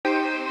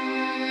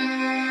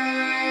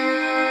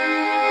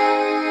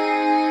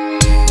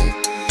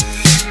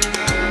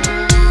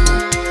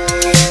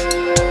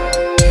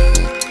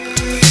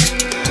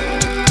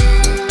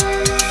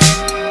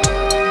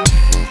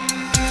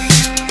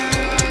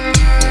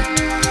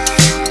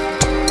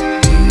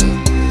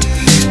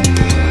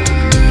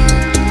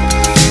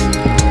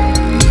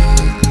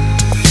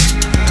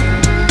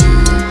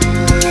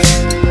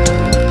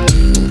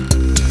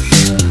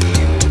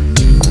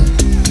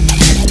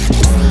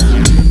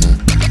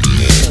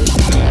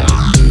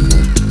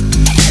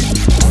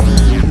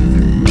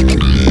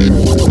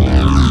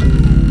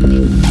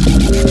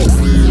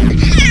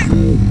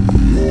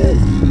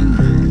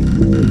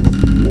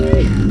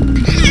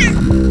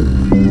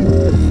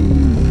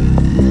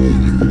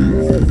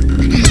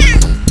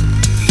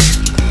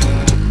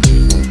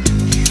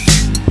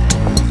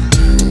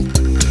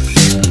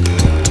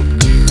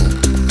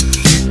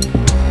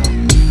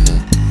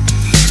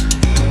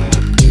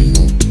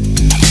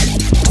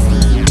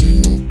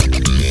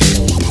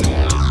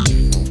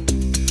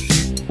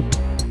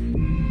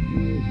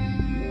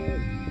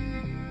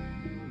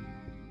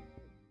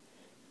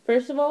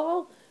First of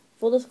all,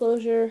 full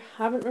disclosure,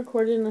 haven't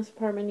recorded in this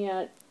apartment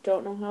yet.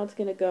 Don't know how it's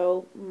gonna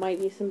go.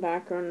 Might be some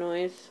background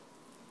noise.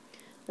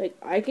 Like,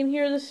 I can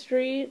hear the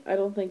street. I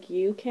don't think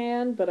you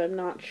can, but I'm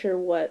not sure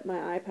what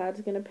my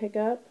iPad's gonna pick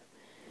up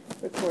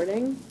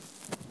recording.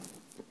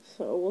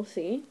 So we'll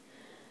see.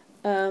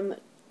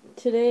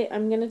 Today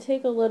I'm gonna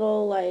take a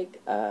little,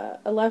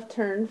 a left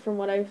turn from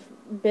what I've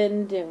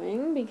been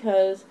doing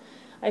because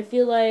I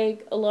feel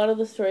like a lot of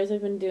the stories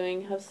I've been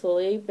doing have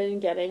slowly been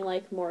getting,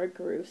 more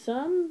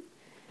gruesome.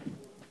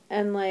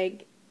 And,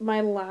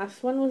 my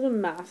last one was a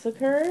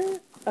massacre,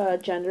 a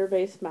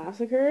gender-based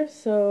massacre,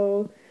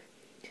 so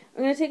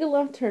I'm going to take a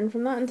left turn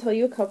from that and tell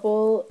you a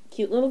couple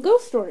cute little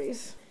ghost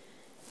stories.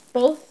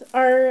 Both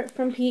are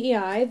from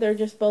PEI. They're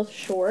just both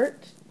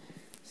short,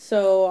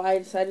 so I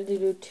decided to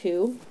do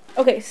two.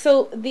 Okay,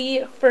 so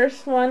the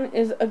first one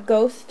is a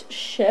ghost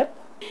ship.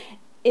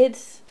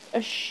 It's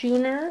a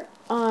schooner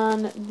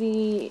on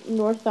the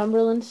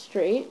Northumberland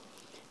Strait,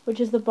 which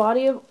is the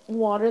body of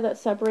water that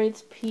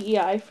separates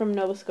PEI from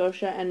Nova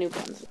Scotia and New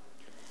Brunswick.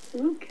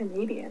 Ooh,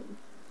 Canadian.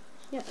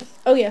 Yes.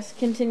 Oh, yes,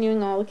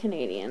 continuing all the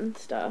Canadian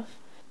stuff.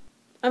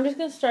 I'm just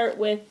going to start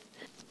with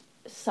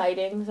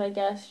sightings, I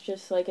guess,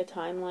 just like a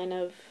timeline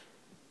of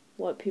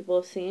what people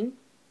have seen.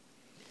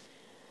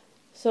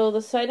 So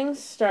the sightings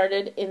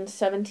started in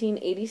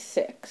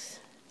 1786.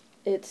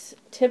 It's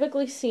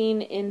typically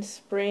seen in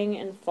spring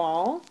and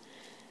fall,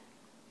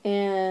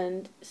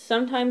 and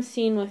sometimes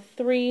seen with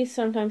 3,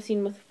 sometimes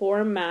seen with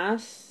 4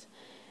 masts,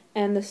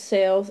 and the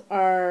sails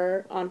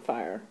are on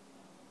fire.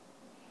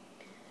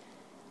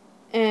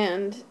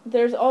 And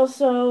there's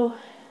also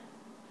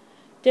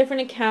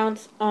different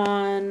accounts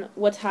on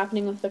what's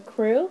happening with the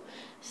crew.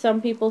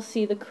 Some people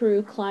see the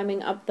crew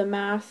climbing up the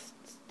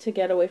masts to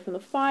get away from the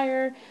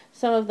fire.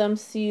 Some of them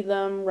see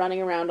them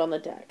running around on the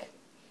deck.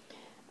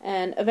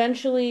 And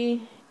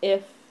eventually,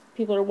 if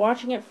people are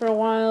watching it for a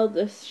while,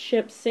 the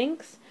ship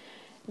sinks,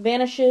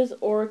 vanishes,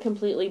 or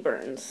completely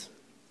burns.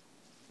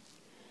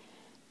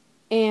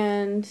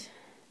 And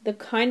the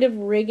kind of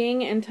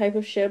rigging and type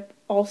of ship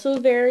also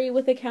vary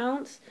with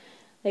accounts.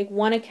 Like,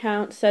 one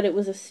account said it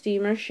was a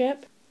steamer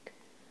ship.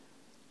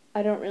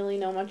 I don't really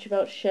know much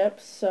about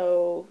ships,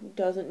 so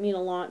doesn't mean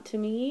a lot to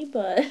me,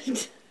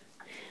 but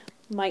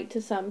might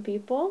to some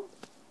people.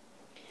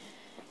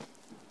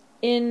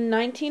 In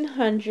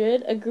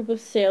 1900, a group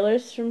of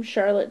sailors from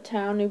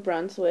Charlottetown, New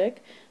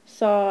Brunswick,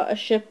 saw a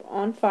ship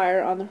on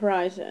fire on the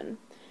horizon.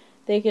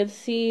 They could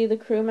see the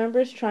crew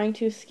members trying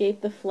to escape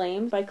the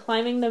flames by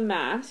climbing the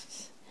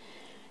masts.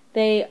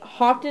 They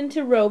hopped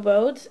into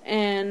rowboats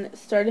and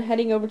started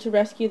heading over to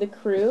rescue the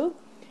crew.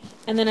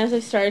 And then as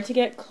they started to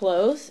get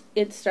close,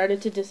 it started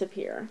to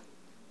disappear.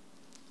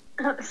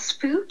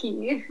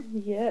 Spooky.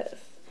 Yes,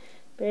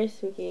 very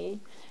spooky.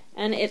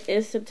 And it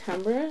is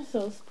September,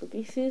 so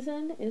spooky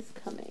season is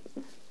coming.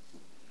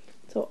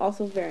 So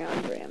also very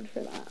on brand for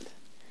that.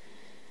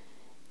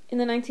 In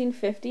the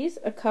 1950s,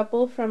 a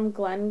couple from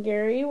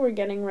Glengarry were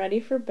getting ready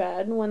for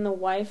bed when the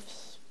wife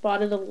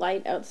spotted a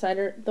light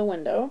outside the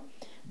window.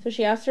 So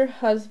she asked her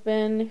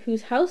husband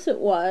whose house it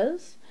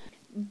was,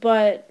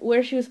 but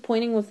where she was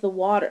pointing was the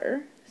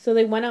water. So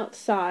they went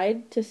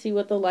outside to see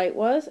what the light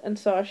was and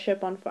saw a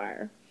ship on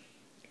fire.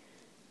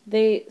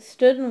 They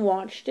stood and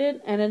watched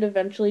it, and it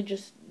eventually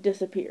just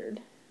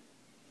disappeared.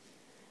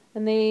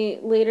 And they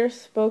later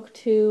spoke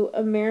to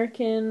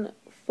American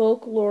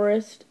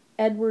folklorist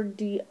Edward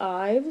D.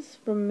 Ives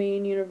from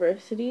Maine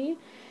University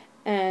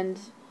and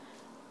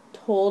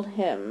told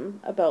him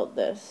about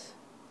this.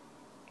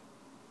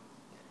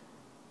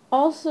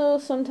 Also,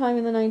 sometime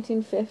in the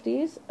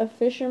 1950s, a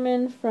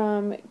fisherman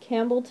from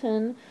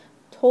Campbellton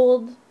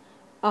told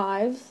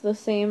Ives, the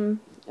same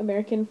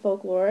American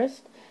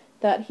folklorist,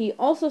 that he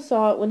also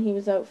saw it when he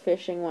was out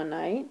fishing one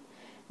night,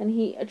 and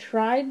he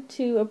tried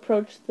to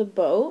approach the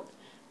boat,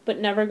 but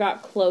never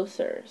got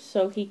closer.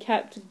 So he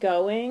kept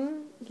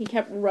going, he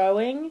kept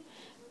rowing,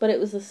 but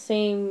it was the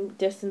same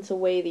distance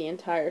away the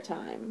entire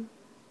time.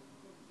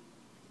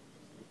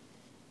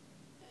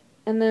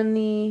 And then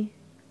the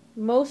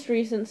most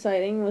recent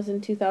sighting was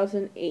in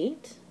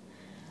 2008.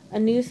 A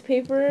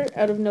newspaper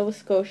out of Nova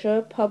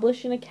Scotia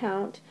published an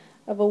account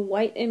of a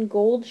white and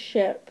gold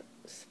ship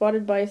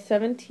spotted by a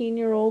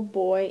 17-year-old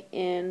boy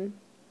in,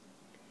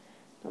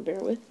 now bear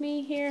with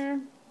me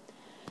here,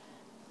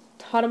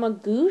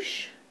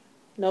 Totemagouche,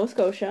 Nova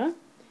Scotia,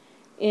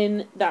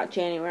 in that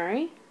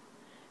January.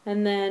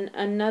 And then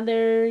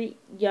another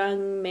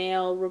young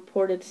male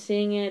reported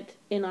seeing it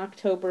in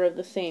October of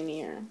the same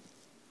year.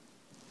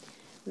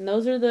 And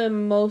those are the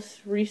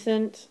most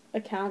recent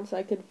accounts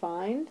I could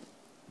find.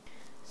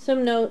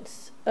 Some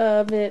notes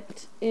of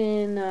it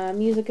in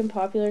music and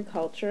popular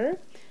culture.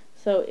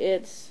 So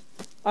it's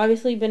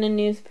obviously been in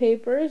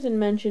newspapers and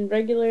mentioned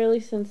regularly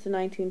since the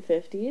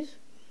 1950s.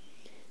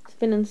 It's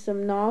been in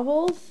some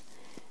novels,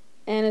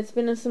 and it's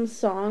been in some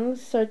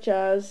songs such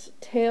as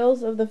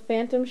Tales of the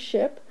Phantom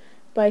Ship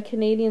by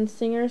Canadian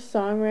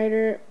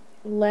singer-songwriter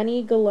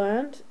Lenny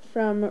Gallant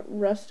from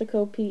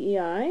Rustico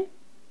PEI.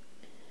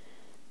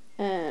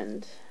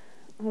 And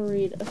I'll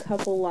read a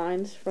couple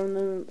lines from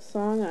the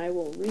song. I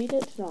will read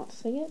it, not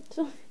sing it.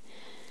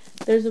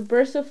 There's a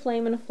burst of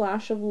flame and a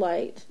flash of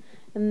light,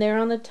 and there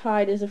on the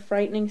tide is a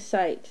frightening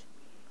sight.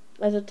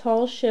 As a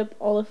tall ship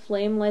all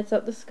aflame lights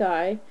up the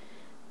sky,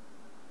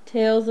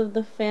 tales of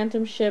the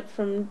phantom ship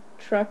from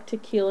truck to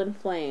keel in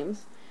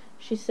flames.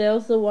 She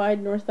sails the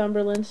wide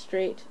Northumberland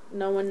Strait,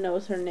 no one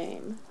knows her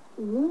name.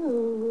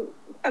 Ooh.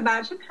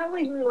 Imagine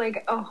having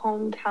like a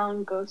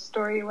hometown ghost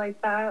story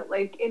like that,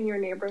 like in your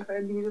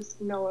neighborhood. You just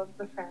know of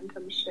the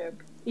phantom ship.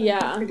 That'd be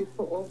Yeah. pretty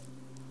cool.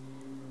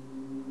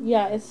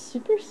 Yeah, it's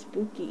super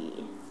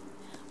spooky.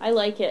 I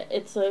like it.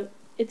 It's a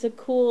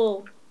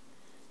cool,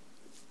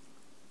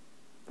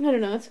 I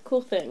don't know, it's a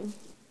cool thing.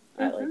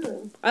 I like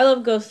it. I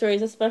love ghost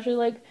stories, especially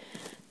like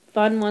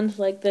fun ones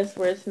like this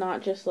where it's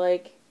not just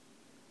like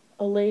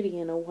a lady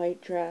in a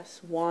white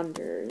dress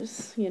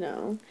wanders,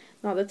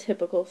 not the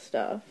typical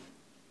stuff.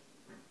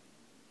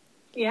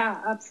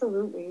 Yeah,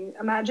 absolutely.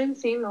 Imagine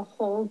seeing a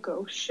whole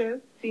ghost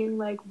ship being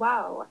like,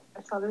 wow,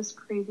 I saw this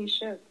crazy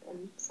ship.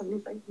 And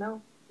somebody's like, no,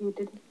 you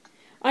didn't.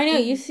 I know,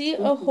 you see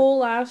a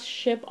whole ass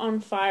ship on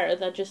fire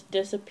that just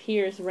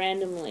disappears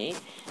randomly,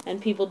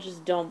 and people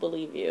just don't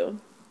believe you.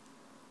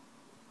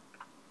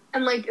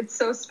 And, like, it's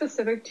so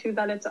specific, too,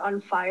 that it's on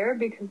fire,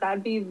 because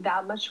that'd be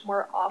that much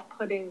more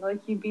off-putting. Like,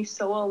 you'd be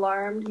so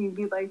alarmed. You'd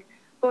be, like,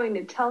 going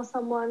to tell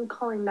someone,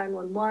 calling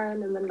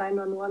 911, and then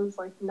 911's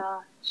like,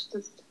 nah, it's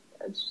just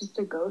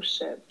a ghost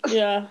ship.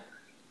 Yeah.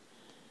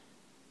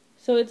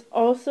 So it's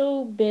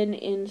also been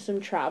in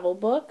some travel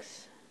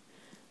books,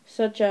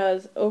 such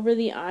as Over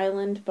the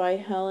Island by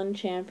Helen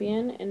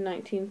Champion in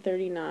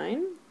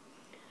 1939.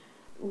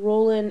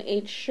 Roland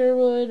H.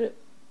 Sherwood's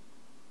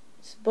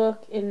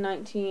book in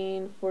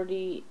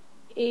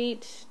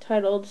 1948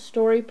 titled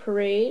Story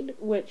Parade,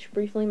 which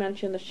briefly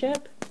mentioned the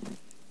ship.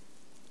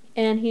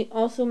 And he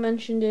also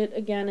mentioned it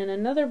again in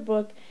another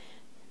book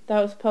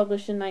that was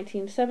published in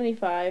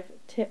 1975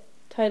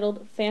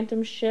 titled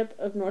Phantom Ship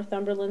of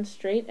Northumberland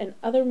Strait and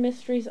Other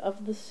Mysteries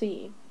of the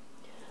Sea,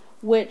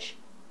 which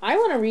I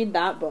want to read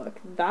that book.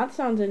 That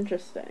sounds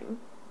interesting.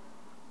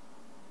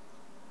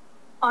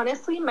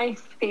 Honestly, my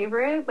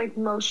favorite, like,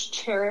 most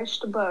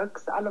cherished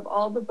books out of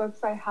all the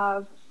books I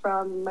have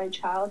from my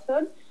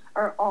childhood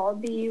are all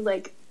the,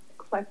 like,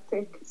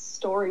 eclectic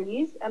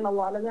stories, and a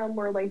lot of them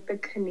were, like, the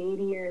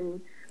Canadian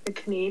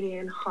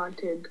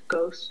haunted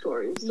ghost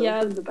stories. Those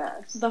are the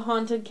best. The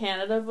Haunted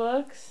Canada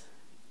books.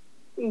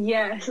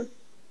 Yes,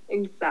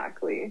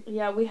 exactly.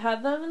 Yeah, we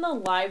had them in the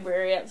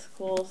library at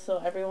school, so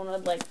everyone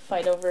would, like,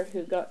 fight over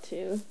who got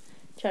to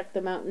check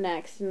them out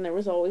next, and there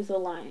was always a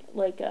line,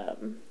 like, a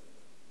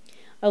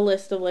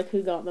list of, like,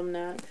 who got them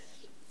next.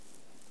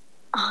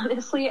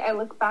 Honestly, I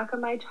look back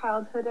on my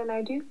childhood and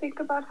I do think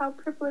about how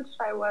privileged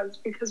I was,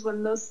 because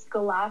when those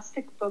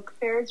scholastic book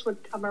fairs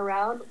would come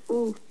around,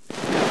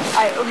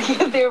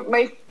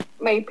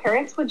 my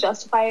parents would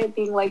justify it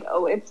being like,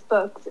 oh, it's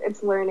books,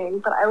 it's learning,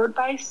 but I would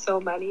buy so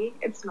many,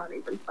 it's not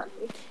even funny.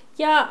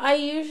 Yeah, I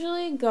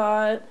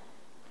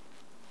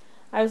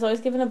was always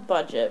given a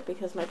budget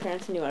because my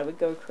parents knew I would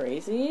go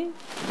crazy,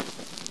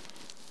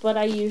 but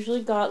I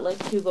usually got,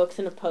 like, 2 books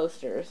and a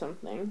poster or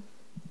something.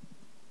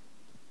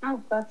 Oh,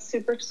 that's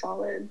super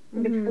solid,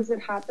 because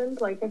it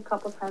happened, like, a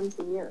couple times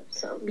a year,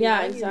 so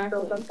yeah, exactly. You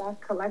build up that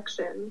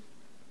collection.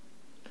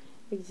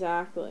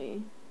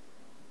 Exactly.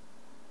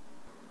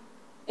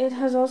 It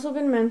has also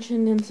been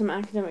mentioned in some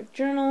academic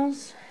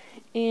journals,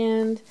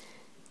 and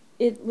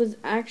it was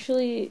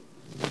actually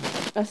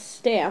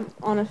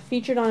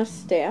featured on a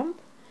stamp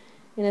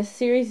in a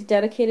series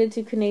dedicated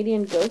to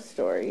Canadian ghost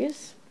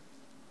stories,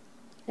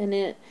 and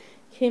it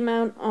came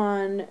out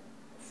on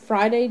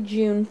Friday,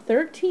 June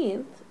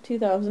 13th,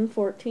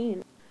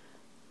 2014.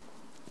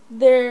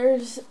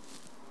 There's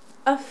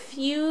a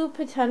few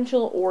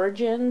potential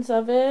origins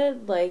of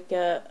it, like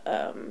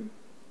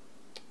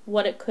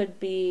what it could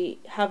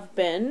have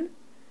been.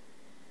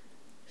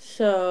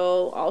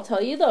 So I'll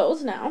tell you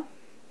those now.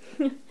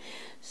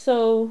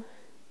 So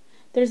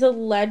there's a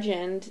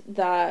legend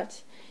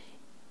that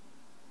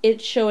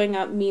it showing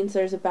up means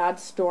there's a bad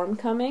storm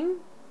coming.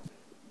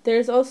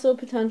 There's also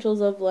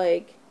potentials of,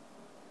 like,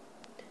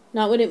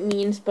 not what it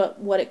means, but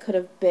what it could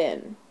have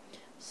been.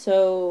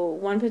 So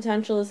one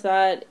potential is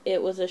that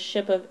it was a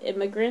ship of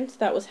immigrants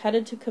that was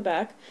headed to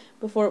Quebec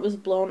before it was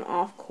blown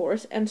off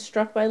course and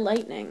struck by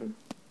lightning.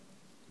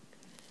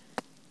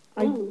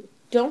 I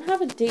don't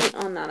have a date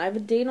on that. I have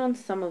a date on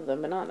some of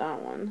them, but not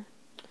that one.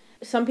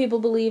 Some people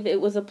believe it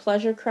was a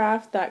pleasure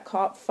craft that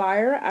caught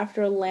fire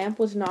after a lamp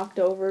was knocked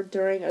over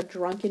during a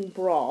drunken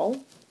brawl.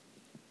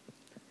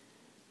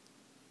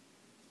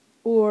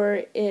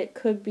 Or it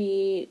could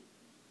be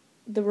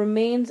the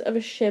remains of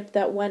a ship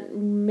that went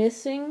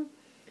missing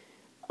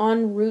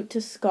en route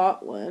to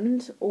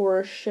Scotland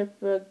or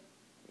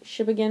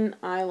Shippagan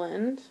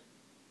Island.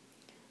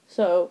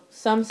 So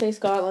some say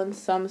Scotland,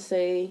 some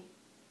say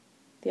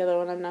the other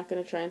one. I'm not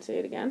going to try and say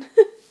it again.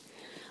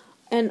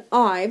 And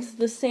Ives,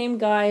 the same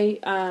guy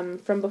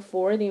from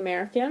before, the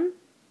American,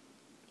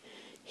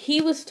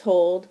 he was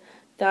told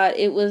that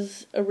it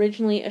was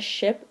originally a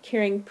ship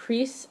carrying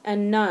priests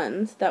and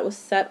nuns that was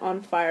set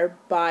on fire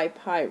by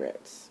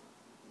pirates,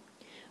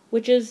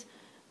 which is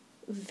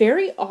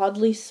very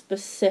oddly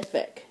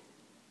specific.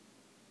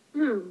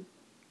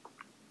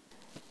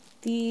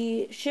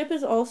 The ship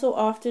is also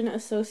often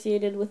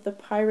associated with the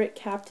pirate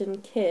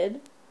Captain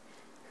Kidd,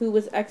 who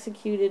was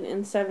executed in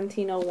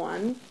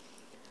 1701.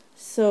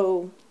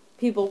 So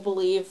people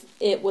believe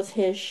it was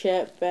his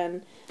ship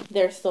and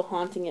they're still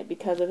haunting it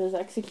because of his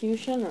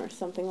execution or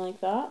something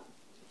like that.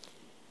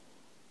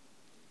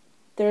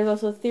 There's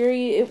also a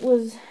theory it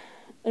was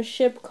a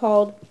ship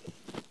called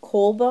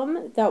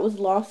Colbum that was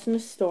lost in a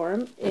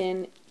storm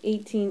in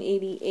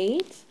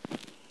 1888,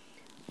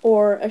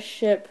 or a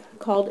ship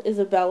called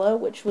Isabella,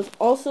 which was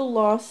also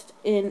lost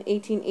in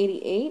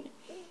 1888,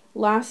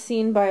 last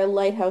seen by a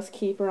lighthouse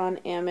keeper on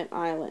Amet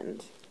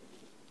Island.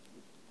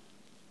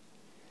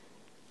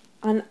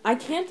 And I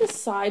can't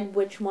decide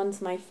which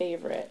one's my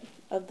favorite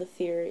of the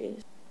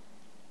theories.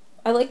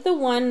 I like the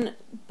one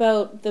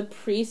about the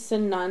priests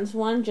and nuns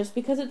one just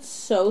because it's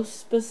so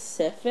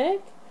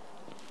specific.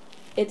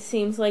 It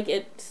seems like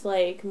it's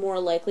like more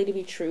likely to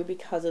be true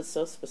because it's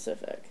so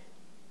specific.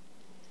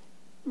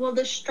 Well,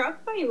 the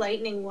struck by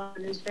lightning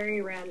one is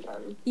very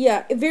random.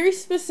 Yeah, very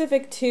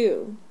specific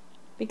too.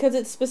 Because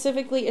it's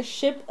specifically a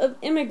ship of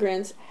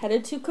immigrants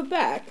headed to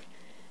Quebec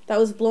that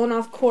was blown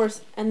off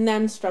course and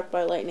then struck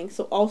by lightning.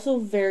 So also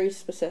very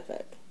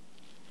specific.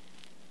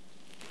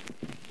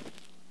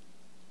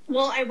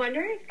 Well, I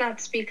wonder if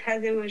that's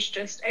because it was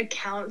just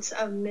accounts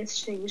of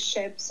missing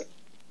ships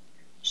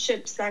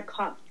that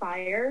caught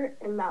fire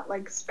in that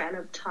like span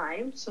of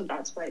time. So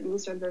that's why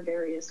these are the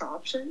various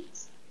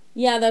options.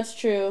 Yeah, that's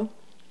true.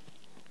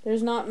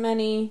 There's not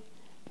many,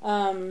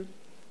 there's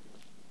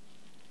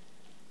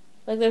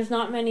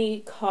not many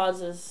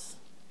causes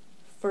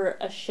for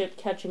a ship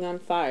catching on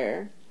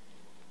fire.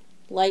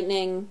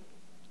 Lightning,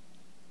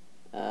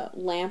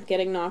 lamp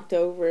getting knocked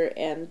over,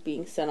 and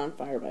being set on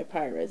fire by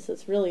pirates.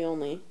 That's really the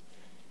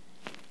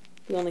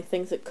only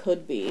things it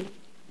could be.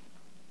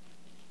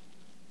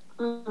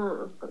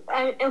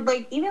 And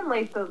like even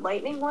like the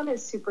lightning one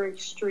is super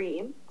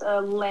extreme. The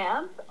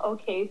lamp,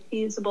 okay,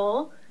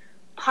 feasible.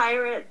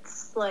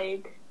 Pirates,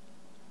 like,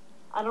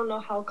 I don't know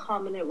how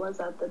common it was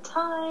at the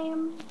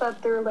time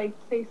that they're like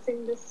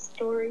placing this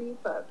story,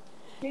 but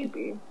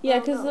maybe. Yeah,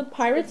 because the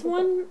pirates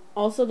one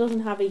also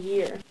doesn't have a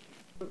year.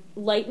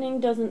 Lightning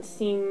doesn't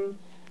seem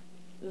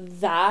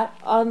that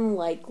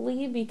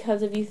unlikely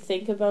because if you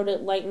think about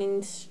it,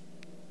 lightning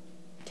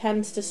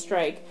tends to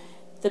strike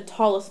the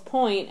tallest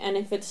point, and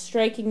if it's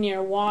striking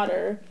near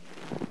water,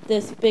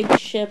 this big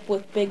ship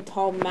with big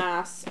tall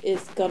masts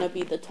is gonna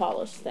be the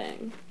tallest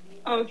thing.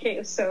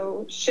 Okay,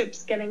 so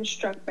ships getting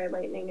struck by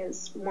lightning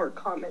is more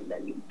common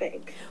than you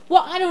think.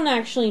 Well, I don't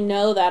actually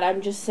know that.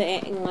 I'm just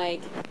saying,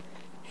 like,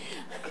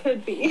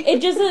 could be.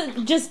 It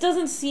just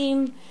doesn't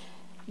seem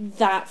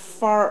that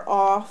far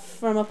off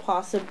from a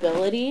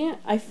possibility.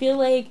 I feel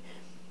like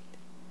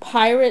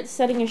pirates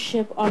setting a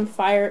ship on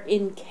fire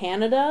in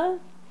Canada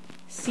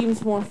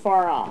seems more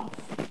far off.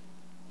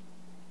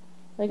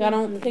 Like, I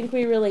don't think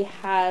we really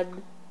had...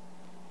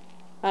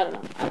 I don't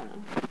know.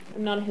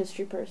 I'm not a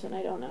history person.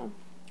 I don't know.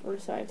 Or a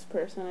science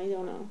person. I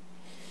don't know.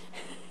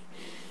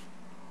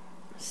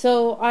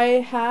 So,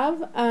 I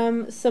have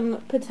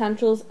some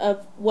potentials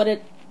of what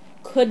it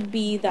could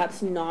be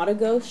that's not a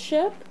ghost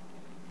ship.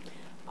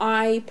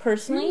 I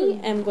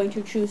personally am going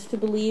to choose to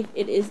believe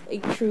it is a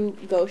true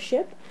ghost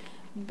ship.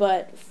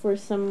 But for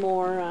some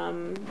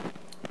more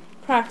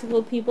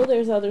practical people,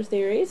 there's other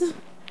theories.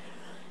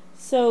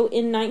 So,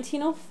 in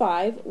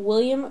 1905,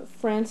 William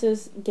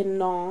Francis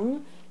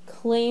Genong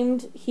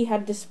claimed he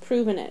had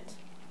disproven it.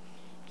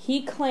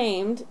 He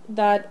claimed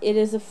that it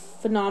is a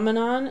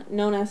phenomenon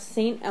known as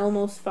St.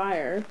 Elmo's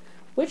fire,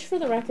 which, for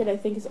the record, I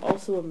think is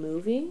also a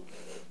movie.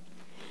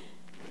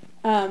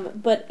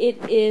 But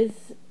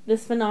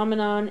this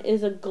phenomenon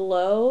is a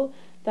glow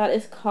that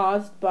is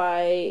caused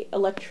by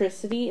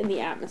electricity in the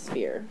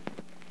atmosphere,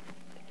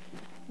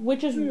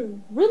 which is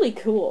really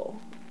cool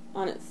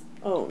on its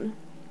own.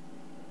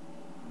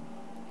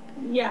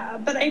 Yeah,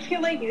 but I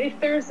feel like if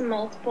there's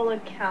multiple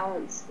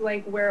accounts,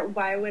 like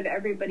why would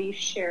everybody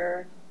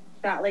share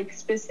that like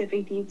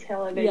specific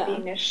detail of it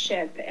being a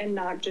ship and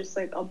not just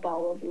like a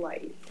ball of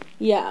light?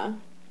 Yeah.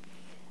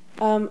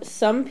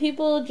 Some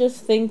people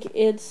just think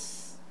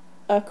it's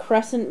a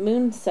crescent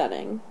moon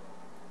setting,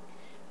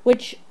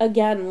 which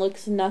again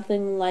looks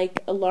nothing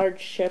like a large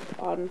ship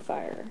on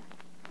fire.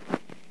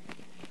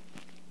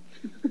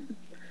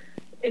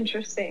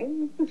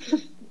 Interesting.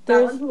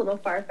 That one's a little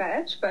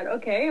far-fetched, but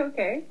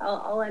okay.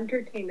 I'll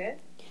entertain it.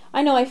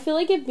 I know, I feel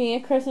like it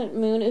being a crescent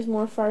moon is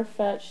more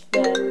far-fetched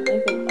than I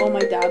think... Oh, my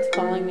dad's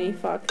calling me,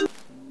 fuck.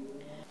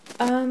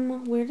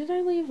 Where did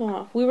I leave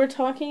off? We were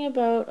talking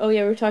about... Oh,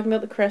 yeah, we were talking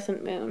about the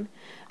crescent moon.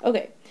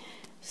 Okay,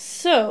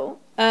 so,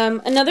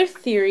 another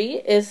theory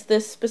is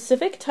this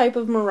specific type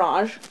of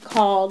mirage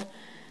called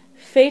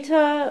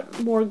Fata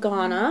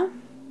Morgana,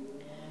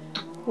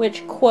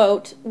 which,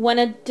 quote, when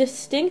a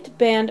distinct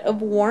band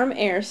of warm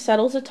air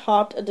settles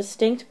atop a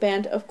distinct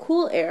band of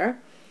cool air,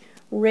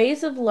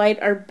 rays of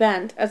light are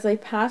bent as they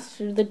pass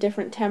through the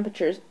different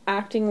temperatures,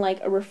 acting like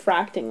a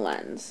refracting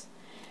lens.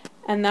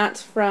 And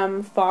that's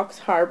from Fox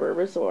Harbor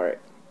Resort,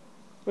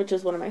 which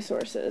is one of my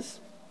sources.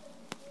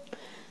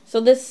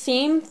 So this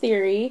same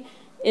theory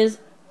is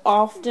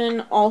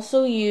often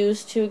also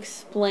used to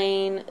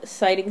explain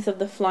sightings of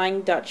the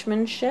Flying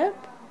Dutchman ship.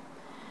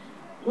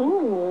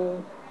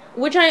 Ooh.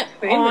 Which I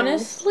Famous.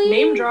 honestly...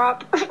 Name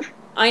drop.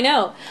 I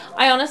know.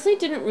 I honestly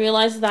didn't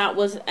realize that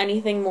was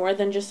anything more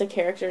than just a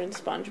character in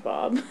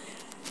SpongeBob.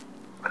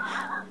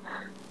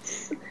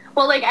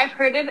 Well, like, I've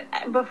heard it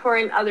before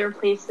in other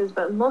places,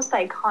 but most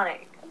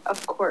iconic,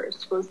 of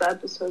course, was the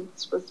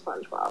episodes with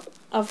SpongeBob.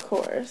 Of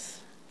course.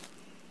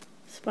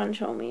 Sponge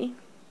homie.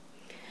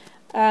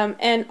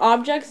 And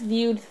objects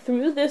viewed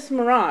through this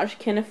mirage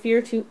can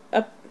appear to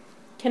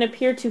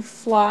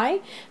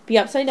fly, be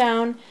upside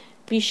down,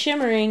 be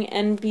shimmering,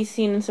 and be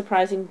seen in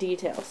surprising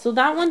detail. So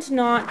that one's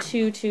not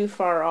too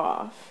far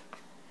off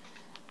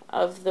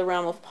of the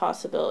realm of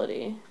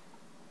possibility.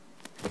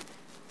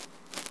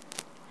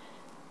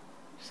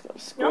 Just gotta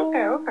scroll.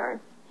 Okay.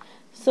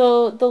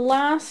 So the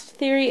last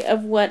theory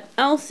of what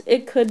else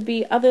it could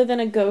be other than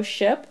a ghost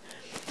ship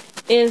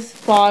is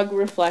fog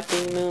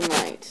reflecting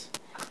moonlight.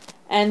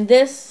 And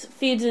this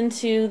feeds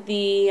into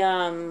the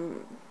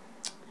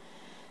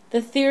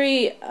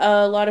theory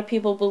a lot of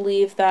people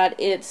believe that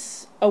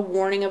it's a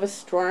warning of a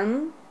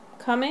storm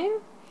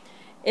coming,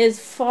 is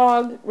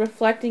fog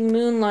reflecting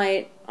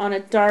moonlight on a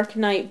dark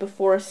night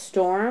before a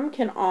storm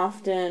can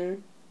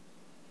often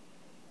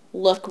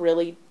look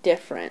really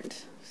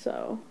different.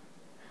 So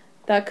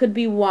that could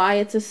be why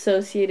it's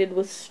associated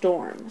with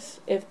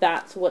storms, if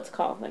that's what's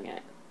causing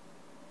it.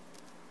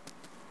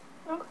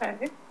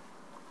 Okay.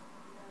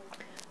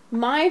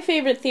 My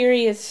favorite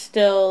theory is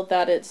still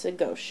that it's a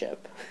ghost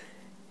ship.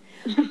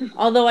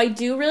 Although I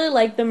do really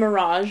like the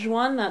Mirage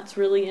one. That's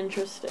really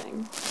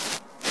interesting.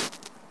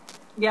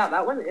 Yeah,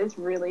 that one is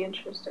really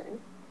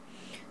interesting.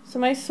 So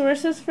my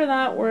sources for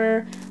that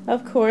were,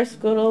 of course,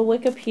 good old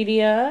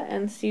Wikipedia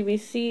and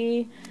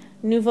CBC,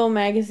 Nouveau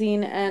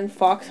Magazine, and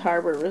Fox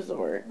Harbor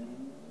Resort.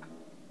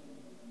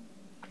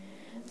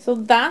 So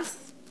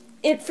that's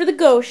it for the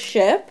ghost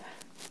ship.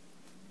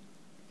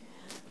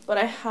 But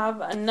I have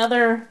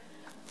another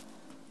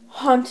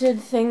haunted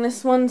thing.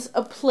 This one's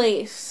a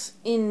place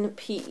in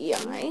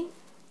PEI.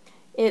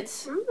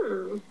 It's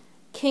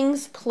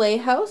King's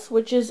Playhouse,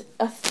 which is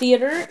a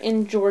theater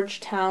in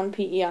Georgetown,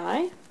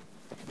 PEI.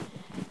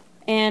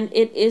 And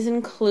it is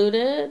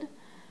included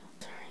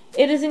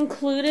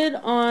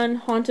on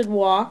haunted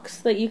walks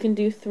that you can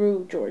do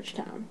through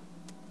Georgetown.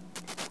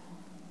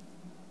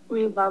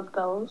 We love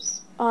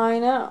those. I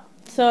know.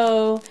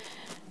 So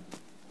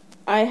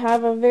I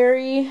have a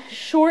very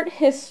short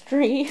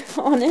history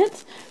on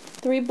it.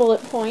 3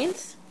 bullet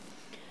points.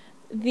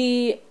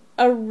 The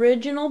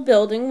original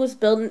building was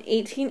built in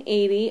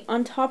 1880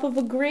 on top of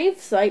a grave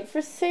site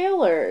for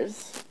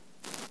sailors.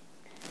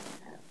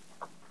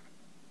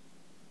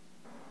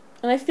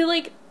 And I feel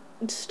like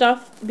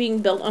stuff being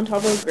built on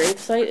top of a grave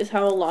site is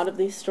how a lot of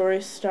these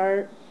stories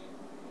start.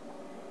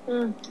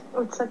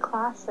 It's a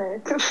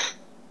classic.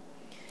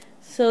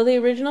 So the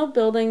original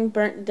building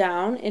burnt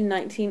down in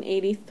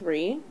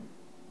 1983.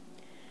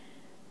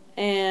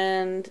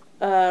 And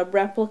a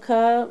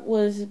replica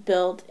was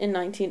built in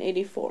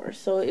 1984.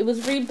 So it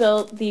was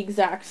rebuilt the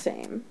exact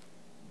same.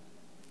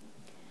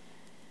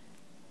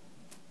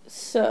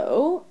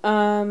 So,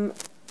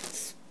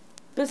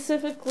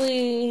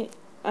 specifically,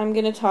 I'm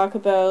going to talk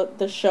about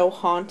the show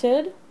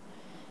Haunted,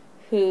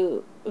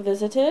 who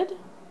visited.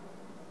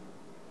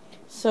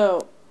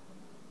 So,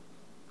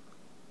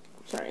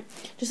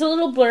 just a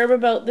little blurb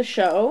about the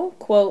show.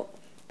 Quote,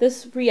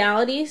 this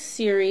reality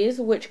series,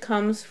 which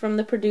comes from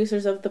the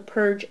producers of The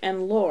Purge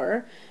and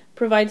Lore,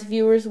 provides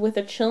viewers with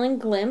a chilling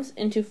glimpse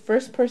into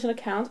first-person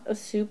accounts of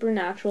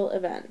supernatural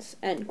events.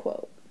 End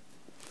quote.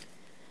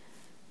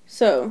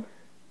 So,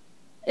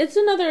 it's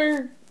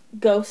another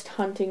ghost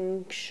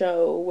hunting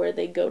show where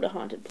they go to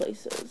haunted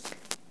places.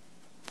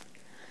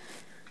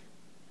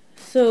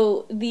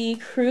 So, the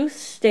crew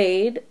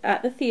stayed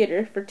at the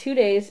theater for 2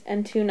 days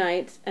and 2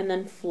 nights and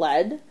then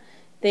fled.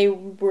 They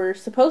were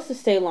supposed to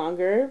stay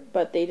longer,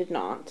 but they did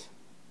not.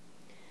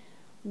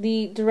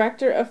 The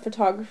director of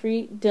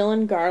photography,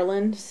 Dylan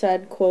Garland,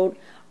 said, quote,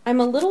 I'm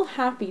a little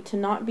happy to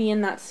not be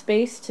in that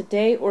space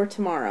today or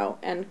tomorrow,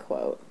 end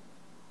quote.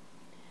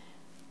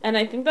 And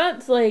I think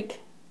that's,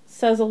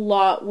 says a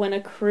lot when a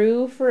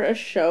crew for a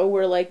show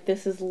where,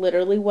 this is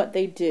literally what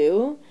they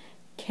do,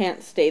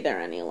 can't stay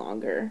there any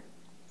longer.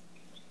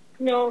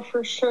 No,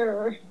 for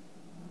sure.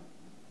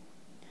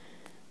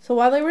 So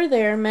while they were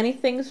there, many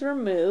things were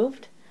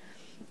moved,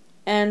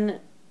 and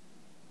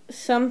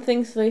some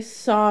things they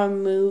saw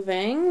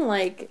moving,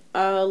 like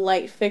a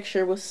light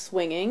fixture was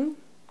swinging.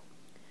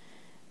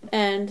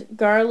 And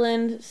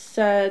Garland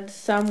said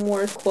some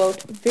were,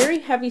 quote, very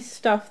heavy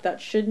stuff that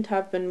shouldn't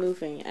have been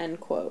moving, end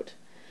quote.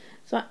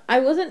 So I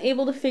wasn't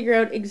able to figure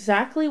out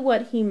exactly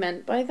what he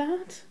meant by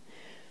that.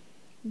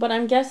 But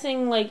I'm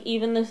guessing, like,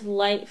 even this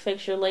light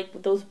fixture,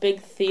 like those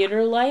big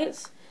theater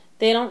lights,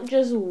 they don't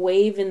just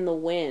wave in the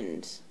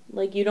wind.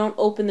 Like, you don't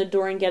open the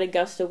door and get a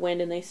gust of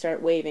wind and they start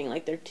waving.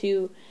 Like, they're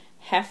too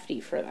hefty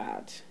for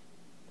that.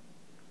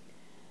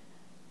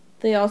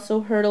 They also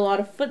heard a lot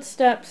of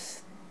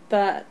footsteps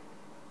that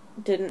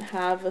didn't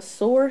have a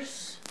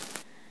source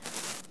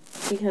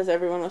because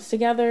everyone was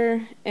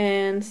together.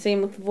 And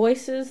same with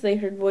voices. They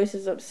heard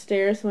voices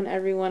upstairs when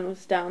everyone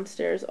was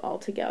downstairs all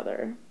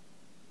together.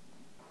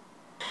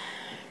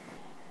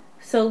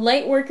 So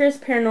light workers,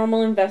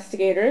 paranormal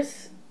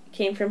investigators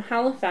came from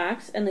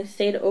Halifax and they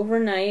stayed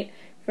overnight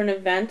for an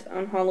event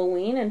on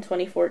Halloween in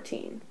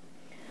 2014.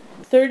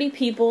 30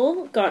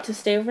 people got to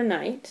stay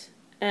overnight,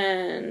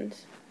 and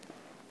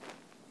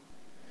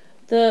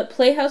the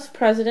Playhouse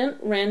president,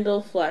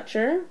 Randall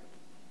Fletcher,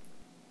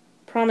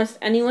 promised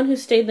anyone who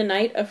stayed the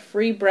night a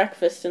free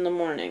breakfast in the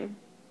morning.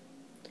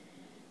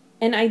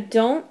 And I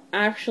don't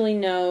actually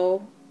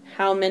know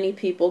how many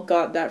people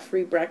got that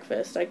free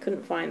breakfast. I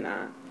couldn't find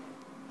that.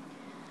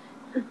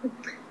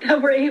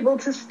 That we're able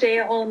to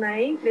stay all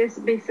night is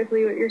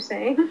basically what you're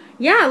saying?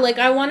 Yeah, like,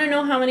 I want to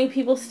know how many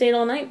people stayed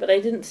all night, but I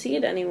didn't see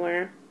it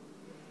anywhere.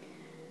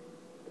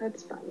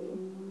 That's funny.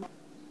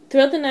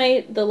 Throughout the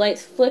night, the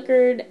lights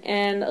flickered,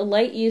 and a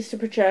light used to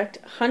project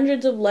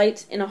hundreds of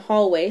lights in a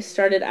hallway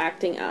started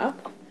acting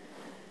up.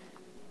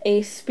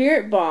 A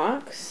spirit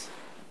box,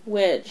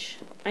 which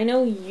I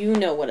know you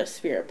know what a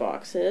spirit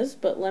box is,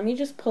 but let me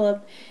just pull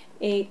up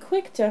a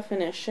quick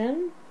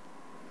definition.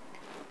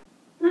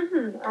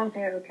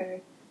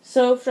 Okay.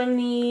 So from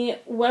the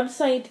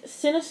website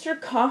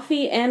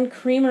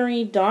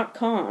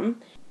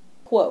sinistercoffeeandcreamery.com,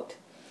 quote,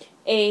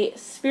 "A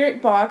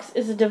spirit box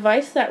is a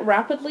device that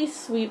rapidly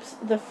sweeps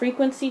the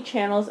frequency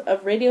channels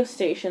of radio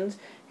stations,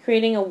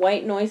 creating a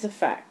white noise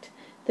effect.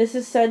 This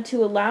is said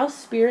to allow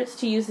spirits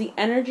to use the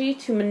energy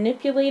to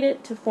manipulate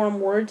it to form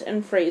words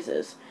and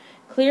phrases.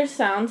 Clear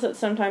sounds that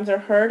sometimes are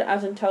heard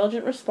as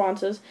intelligent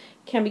responses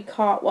can be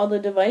caught while the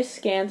device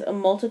scans a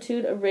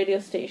multitude of radio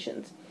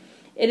stations.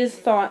 It is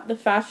thought the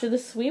faster the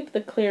sweep,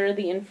 the clearer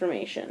the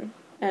information."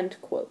 End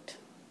quote.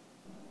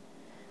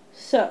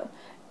 So,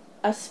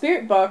 a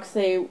spirit box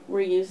they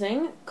were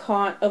using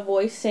caught a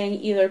voice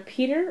saying either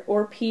Peter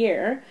or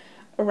Pierre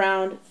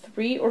around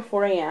 3 or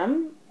 4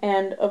 a.m.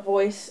 and a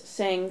voice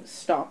saying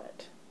stop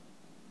it.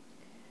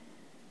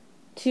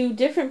 2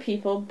 different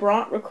people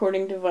brought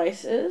recording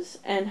devices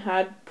and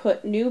had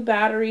put new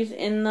batteries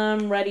in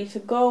them ready to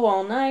go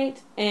all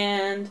night,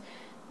 and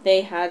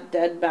they had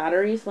dead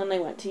batteries when they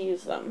went to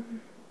use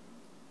them.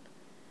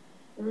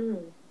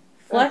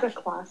 That's a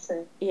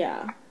classic.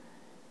 Yeah.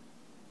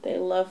 They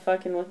love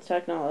fucking with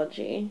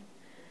technology.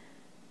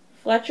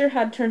 Fletcher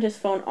had turned his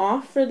phone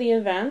off for the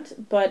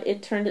event, but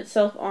it turned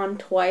itself on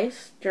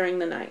twice during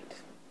the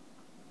night.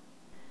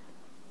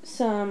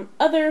 Some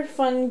other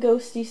fun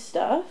ghosty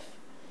stuff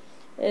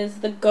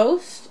is the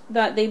ghost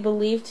that they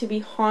believe to be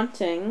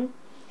haunting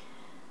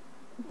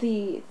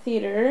the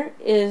theater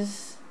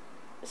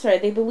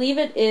they believe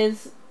it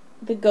is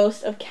the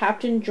ghost of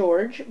Captain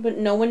George, but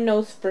no one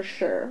knows for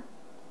sure.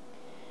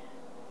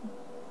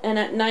 And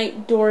at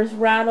night, doors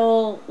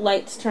rattle,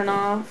 lights turn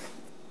off.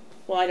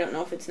 Well, I don't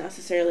know if it's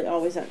necessarily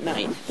always at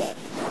night, but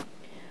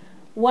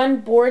one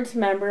board's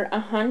member,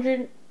 a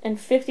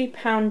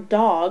 150-pound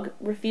dog,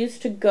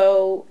 refused to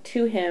go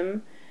to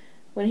him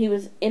when he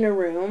was in a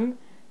room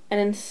and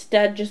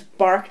instead just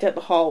barked at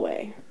the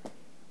hallway.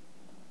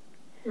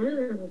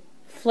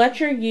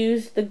 Fletcher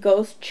used the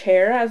ghost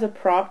chair as a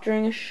prop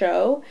during a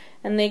show,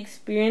 and they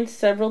experienced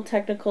several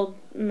technical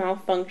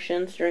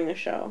malfunctions during the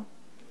show.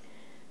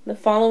 The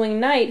following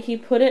night, he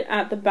put it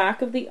at the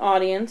back of the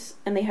audience,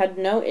 and they had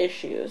no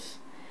issues.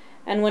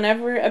 And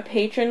whenever a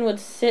patron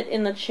would sit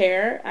in the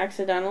chair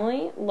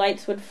accidentally,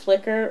 lights would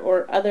flicker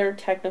or other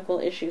technical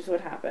issues would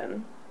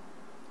happen.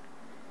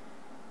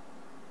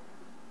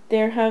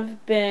 There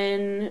have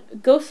been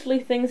ghostly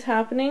things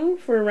happening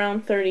for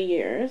around 30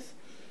 years,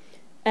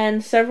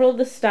 and several of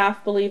the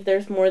staff believe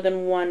there's more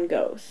than one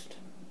ghost.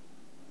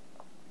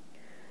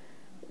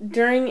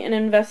 During an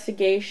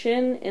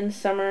investigation in the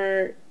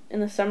summer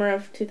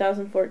of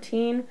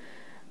 2014,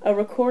 a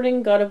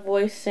recording got a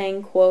voice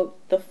saying, quote,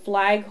 "The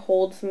flag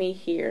holds me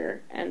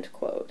here," end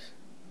quote.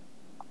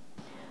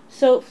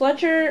 So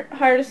Fletcher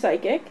hired a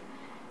psychic,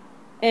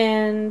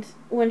 and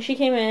when she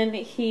came in,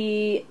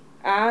 he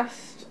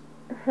asked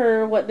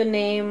her what the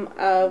name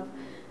of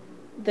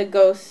the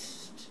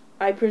ghost,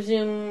 I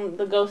presume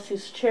the ghost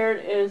whose chair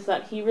it is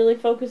that he really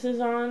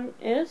focuses on,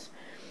 is.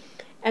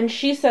 And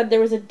she said there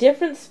was a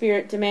different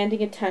spirit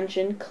demanding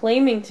attention,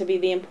 claiming to be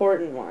the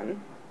important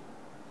one.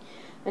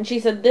 And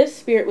she said this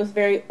spirit was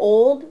very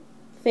old,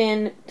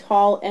 thin,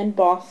 tall, and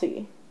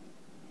bossy.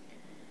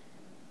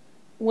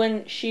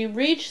 When she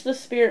reached the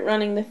spirit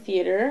running the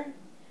theater,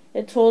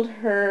 it told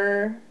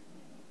her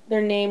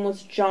their name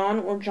was John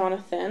or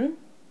Jonathan.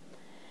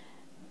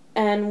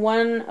 And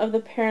one of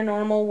the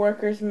paranormal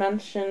workers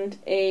mentioned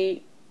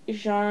a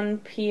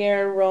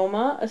Jean-Pierre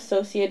Roma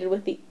associated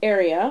with the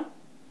area.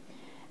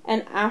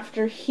 And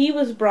after he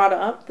was brought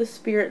up, the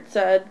spirit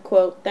said,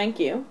 quote, "Thank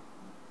you."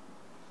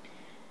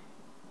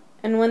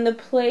 And when the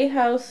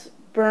playhouse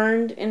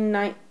burned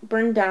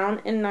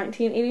down in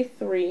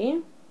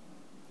 1983,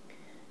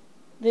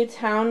 the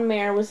town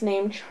mayor was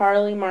named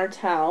Charlie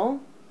Martel,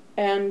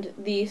 and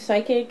the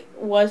psychic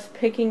was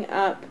picking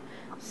up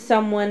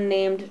someone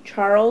named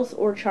Charles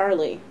or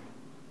Charlie.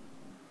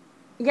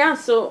 Yeah,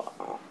 so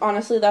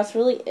honestly, that's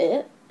really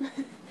it.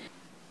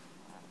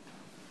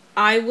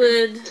 I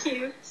would...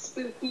 Cute,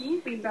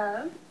 spooky, we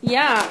love.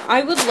 Yeah,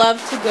 I would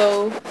love to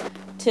go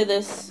to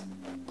this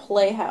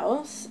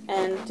playhouse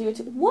and do it.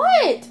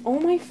 What? Oh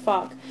my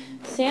fuck.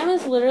 Sam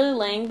is literally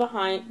laying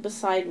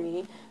beside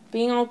me,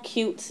 being all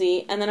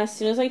cutesy, and then as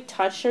soon as I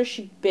touched her,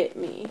 she bit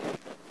me.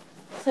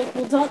 It's like,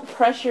 well, don't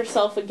press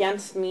yourself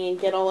against me and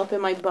get all up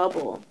in my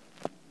bubble,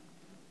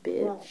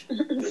 bitch.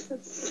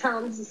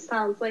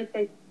 sounds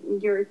like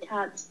your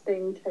cat's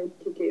thing type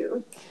to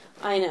do.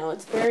 I know,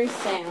 it's very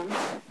Sam.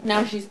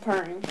 Now she's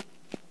purring.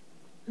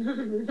 My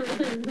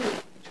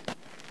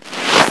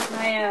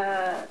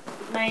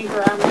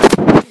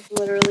grandma is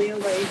literally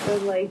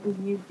like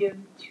when you give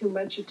too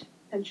much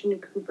attention to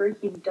Cooper,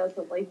 he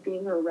doesn't like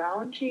being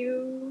around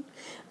you.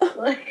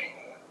 Like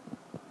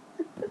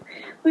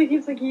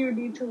he's like, you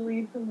need to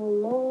leave him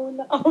alone.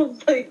 I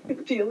was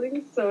like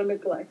feeling so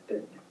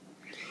neglected.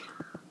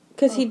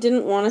 Because he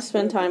didn't want to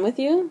spend time with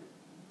you?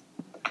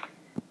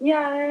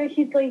 Yeah,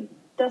 he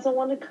doesn't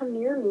want to come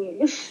near me.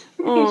 He just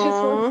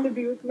wants to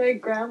be with my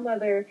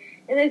grandmother.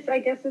 And I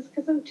guess it's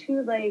because I'm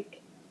too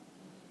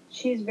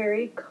she's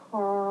very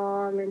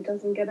calm and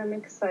doesn't get him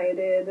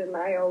excited, and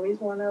I always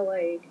want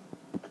to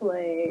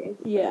play.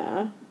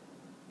 Yeah.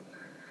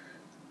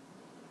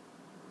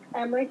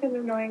 I'm an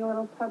annoying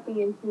little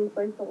puppy, and he's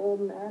the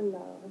old man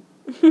now.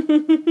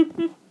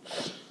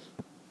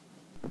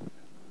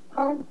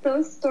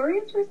 Those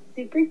stories were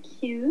super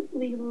cute,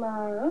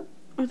 Leela.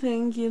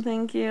 Thank you.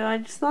 I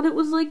just thought it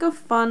was a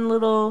fun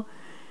little,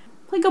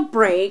 a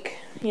break,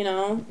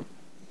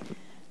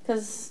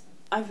 because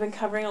I've been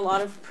covering a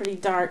lot of pretty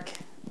dark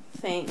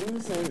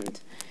things, and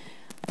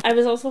I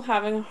was also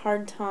having a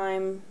hard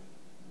time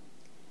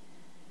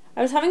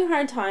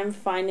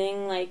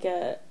finding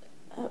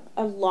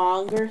a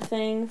longer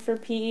thing for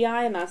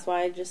PEI, and that's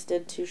why I just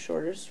did 2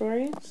 shorter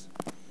stories.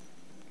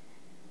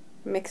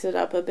 Mix it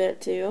up a bit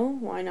too,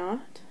 why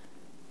not?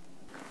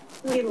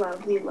 We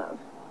love.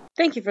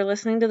 Thank you for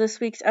listening to this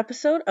week's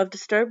episode of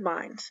Disturbed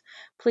Minds.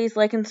 Please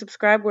like and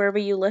subscribe wherever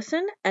you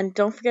listen, and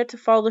don't forget to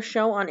follow the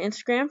show on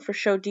Instagram for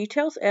show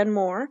details and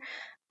more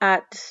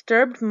at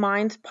Disturbed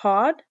Minds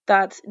Pod.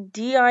 That's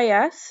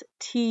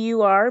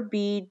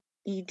DISTURBED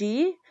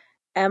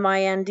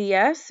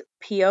MINDS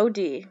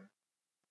POD.